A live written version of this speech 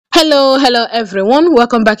Hello everyone,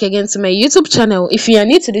 welcome back again to my YouTube channel. If you are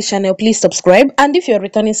new to this channel, please subscribe, and if you're a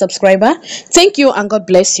returning subscriber, thank you and God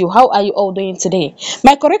bless you. How are you all doing today?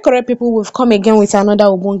 My correct people, we've come again with another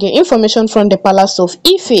Ubunge information from the Palace of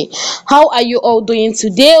Ife. How are you all doing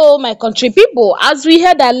today, oh my country people? As we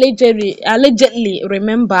heard allegedly,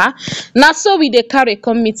 remember, now so we dey carry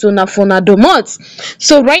come meet una for na domot.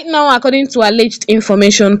 So right now, according to alleged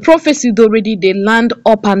information, prophecy already they land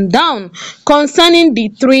up and down concerning the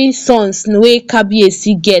three sons wey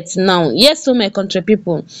Kabiyesi get now. Yes, so my country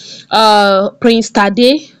people, Prince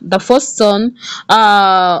Tade, the first son,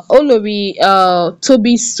 Olori,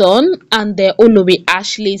 Tobi's son, and the Olori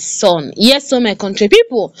Ashley's son. Yes, so my country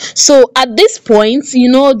people. So at this point,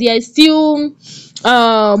 there is still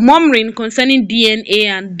murmuring concerning DNA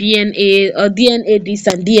and DNA this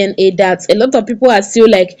and DNA that. A lot of people are still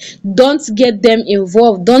like, don't get them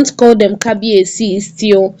involved, don't call them Kabiyesi.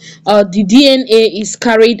 Still the DNA is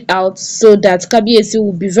carried out so that Kabiyesi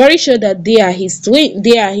will be very sure that they are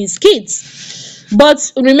his kids.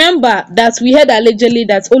 But remember that we heard allegedly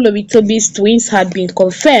that Olori Tobi's twins had been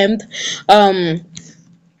confirmed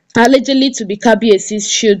allegedly to be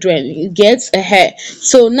Kabiyesi's children. You get ahead.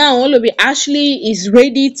 So now Olori Ashley is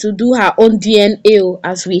ready to do her own DNA,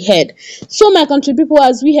 as we heard. So my country people,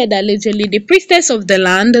 as we heard allegedly, the priestess of the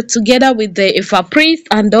land together with the Ifa priest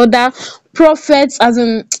and other prophets, as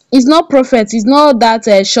in it's not prophets, it's not that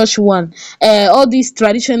church one, all these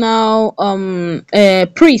traditional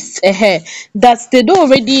priests that they don't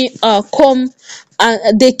already come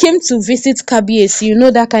and they came to visit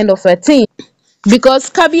Kabiyesi, that kind of a thing. Because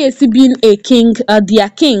Kabiyesi being a king, their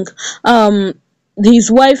king,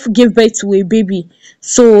 his wife gave birth to a baby,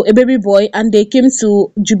 so a baby boy, and they came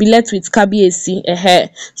to jubilate with Kabiyesi.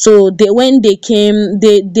 So when they came,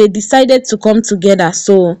 they decided to come together.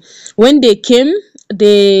 So when they came,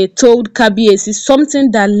 they told Kabiyesi something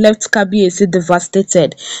that left Kabiyesi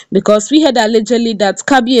devastated, because we heard allegedly that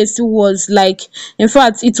Kabiyesi was like, in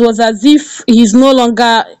fact, it was as if he's no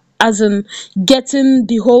longer, as in getting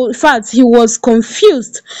the whole. In fact, he was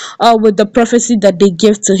confused with the prophecy that they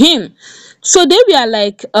gave to him. So they were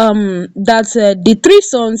like, that the three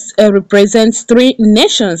sons represents three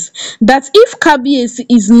nations, that if Kabiyesi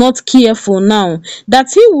is not careful now, that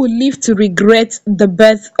he will live to regret the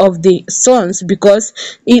birth of the sons, because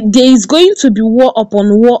there is going to be war upon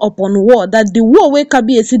war upon war, that the war where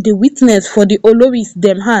Kabiyesi the witness for the Oloris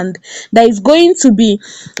them hand, that is going to be,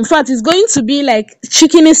 in fact, it's going to be like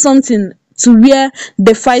chicken something to where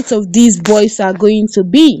the fight of these boys are going to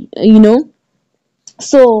be.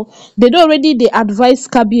 So they advise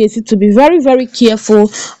Kabiyesi to be very careful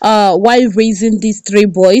while raising these three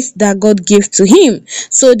boys that God gave to him.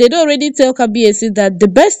 So they already tell Kabiyesi that the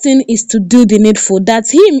best thing is to do the needful,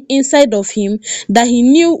 that him inside of him, that he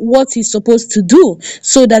knew what he's supposed to do,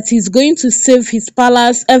 so that he's going to save his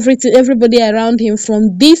palace, everybody around him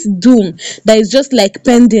from this doom that is just like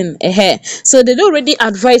pending ahead. So they already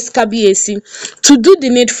advised Kabiyesi to do the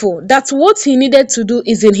needful, that what he needed to do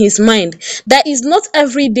is in his mind, that is not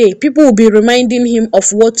every day people will be reminding him of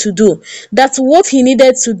what to do, that what he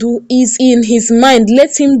needed to do is in his mind.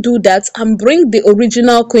 Let him do that and bring the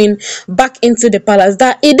original queen back into the palace,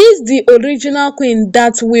 that it is the original queen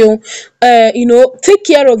that will take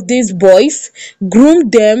care of these boys, groom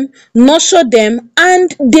them, nurture them,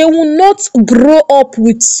 and they will not grow up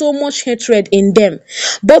with so much hatred in them.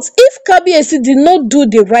 But if Kabiyesi did not do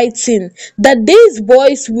the right thing, that these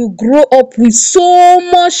boys will grow up with so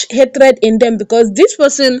much hatred in them, because this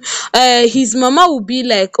person, his mama will be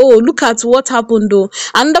like, oh, look at what happened though.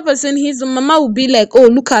 Another person, his mama will be like, oh,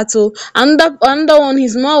 look at oh. Another one,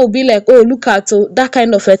 his mama will be like, oh, look at oh, that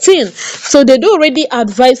kind of a thing. So they do already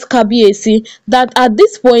advise Kabiyesi that at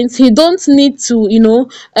this point he don't need to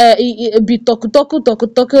be talk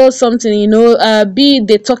or something, be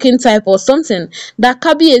the talking type or something, that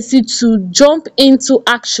Kabiyesi to jump into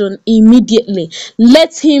action immediately.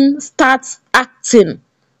 Let him start acting.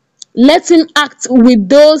 Let him act with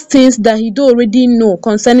those things that he do already know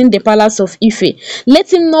concerning the Palace of Ife.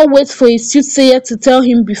 Let him not wait for his soothsayer to tell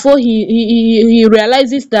him before he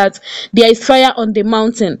realizes that there is fire on the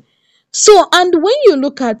mountain. So, and when you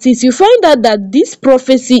look at it, you find out that this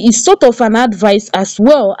prophecy is sort of an advice as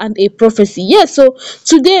well, and a prophecy. Yes, so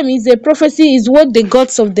to them is a prophecy, is what the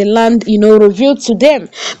gods of the land revealed to them,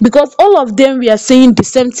 because all of them were saying the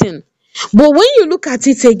same thing. But when you look at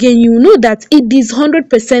it again, you know that it is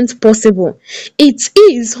 100% possible. It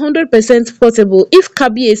is 100% possible if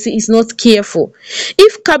Kabiyesi is not careful.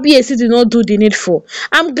 If Kabiyesi did not do the needful.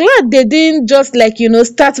 I'm glad they didn't just like,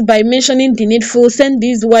 start by mentioning the needful, send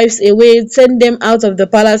these wives away, send them out of the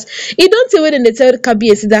palace. You don't say when they tell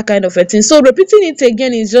Kabiyesi that kind of a thing. So repeating it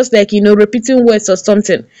again is just like, repeating words or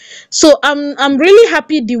something. So I'm really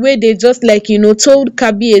happy the way they just like, told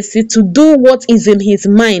Kabiyesi to do what is in his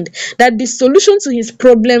mind, that the solution to his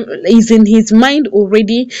problem is in his mind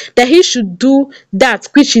already, that he should do that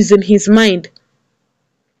which is in his mind.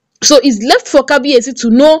 So it's left for Kabiyesi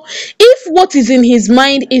to know if what is in his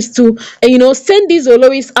mind is to, send these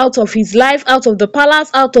Oloris out of his life, out of the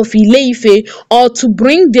palace, out of Ile-Ife, or to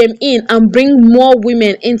bring them in and bring more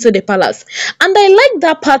women into the palace. And I like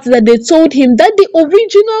that part that they told him that the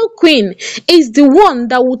original queen is the one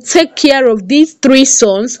that will take care of these three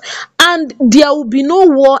sons, and there will be no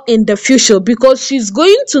war in the future because she's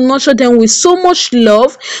going to nurture them with so much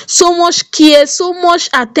love, so much care, so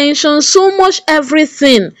much attention, so much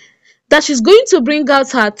everything, that she's going to bring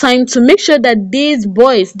out her time to make sure that these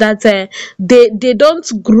boys that they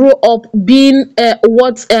don't grow up being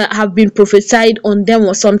what have been prophesied on them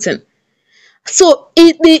or something. So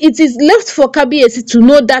it is left for Kabiyesi to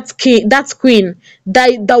know that that queen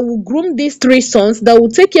that will groom these three sons, that will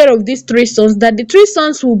take care of these three sons, that the three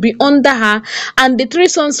sons will be under her, and the three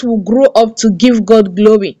sons will grow up to give God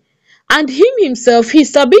glory. And him himself, he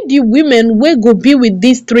sabi the women wey go be with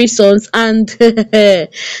these three sons, and there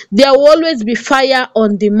will always be fire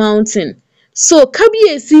on the mountain. So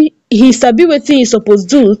Kabiyesi, he sabi wetin he suppose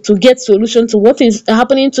do to get solution to what is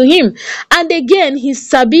happening to him, and again he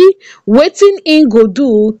sabi wetin im go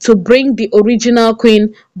do to bring the original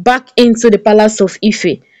queen back into the palace of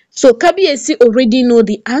Ife. So Kabiyesi already know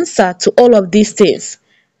the answer to all of these things.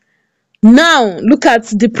 Now look at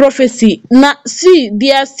the prophecy. Now see,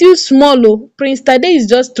 they are still small. Oh, Prince Tade is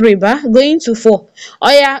just 3 going to 4.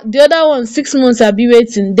 Oh yeah, the other one 6 months be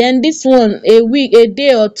waiting, then this one a week, a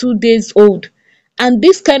day or 2 days old, and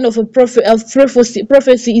this kind of a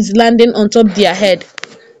prophecy is landing on top their head.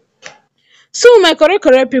 So my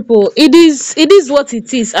correct people, it is what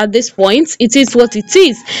it is at this point. It is what it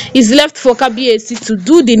is. It's left for Kabiyesi to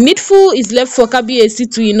do the needful. It's left for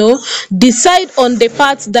Kabiyesi to decide on the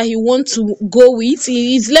path that he wants to go with.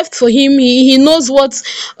 It's left for him. He knows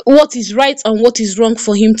what is right and what is wrong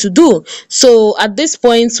for him to do. So at this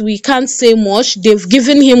point we can't say much. They've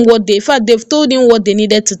given him what in fact they've told him what they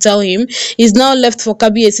needed to tell him. It's now left for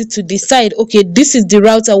Kabiyesi to decide, okay, this is the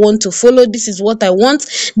route I want to follow, this is what I want,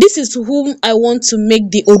 this is whom I want to make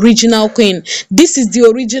the original queen, this is the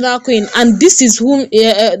original queen, and this is whom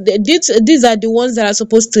these are the ones that are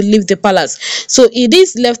supposed to leave the palace. So it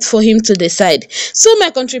is left for him to decide. So my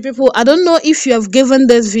country people, I don't know if you have given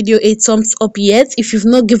this video a thumbs up yet. If you've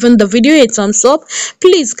not given the video a thumbs up,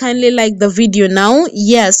 please kindly like the video now.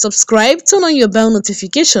 Yes, subscribe, turn on your bell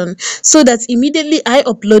notification so that immediately I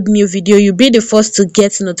upload new video, you'll be the first to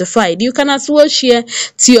get notified. You can as well share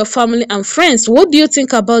to your family and friends. What do you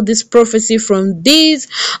think about this prophecy from these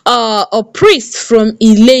priests from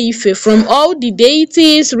Ile-Ife, from all the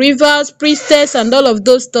deities, rivers, priestess, and all of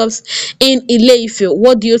those stuffs in Ile-Ife?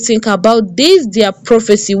 What do you think about this their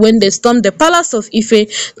prophecy when they stormed the palace of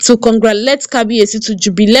Ife to congratulate Kabiyesi, to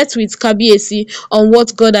jubilate with Kabiyesi on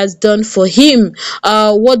what God has done for him?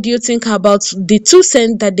 What do you think about the 2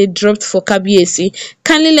 cents that they dropped for Kabiyesi?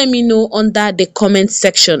 Kindly let me know under the comment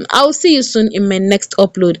section. I'll see you soon in my next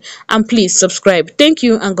upload, and please subscribe. Thank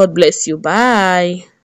you and God bless you. Bye.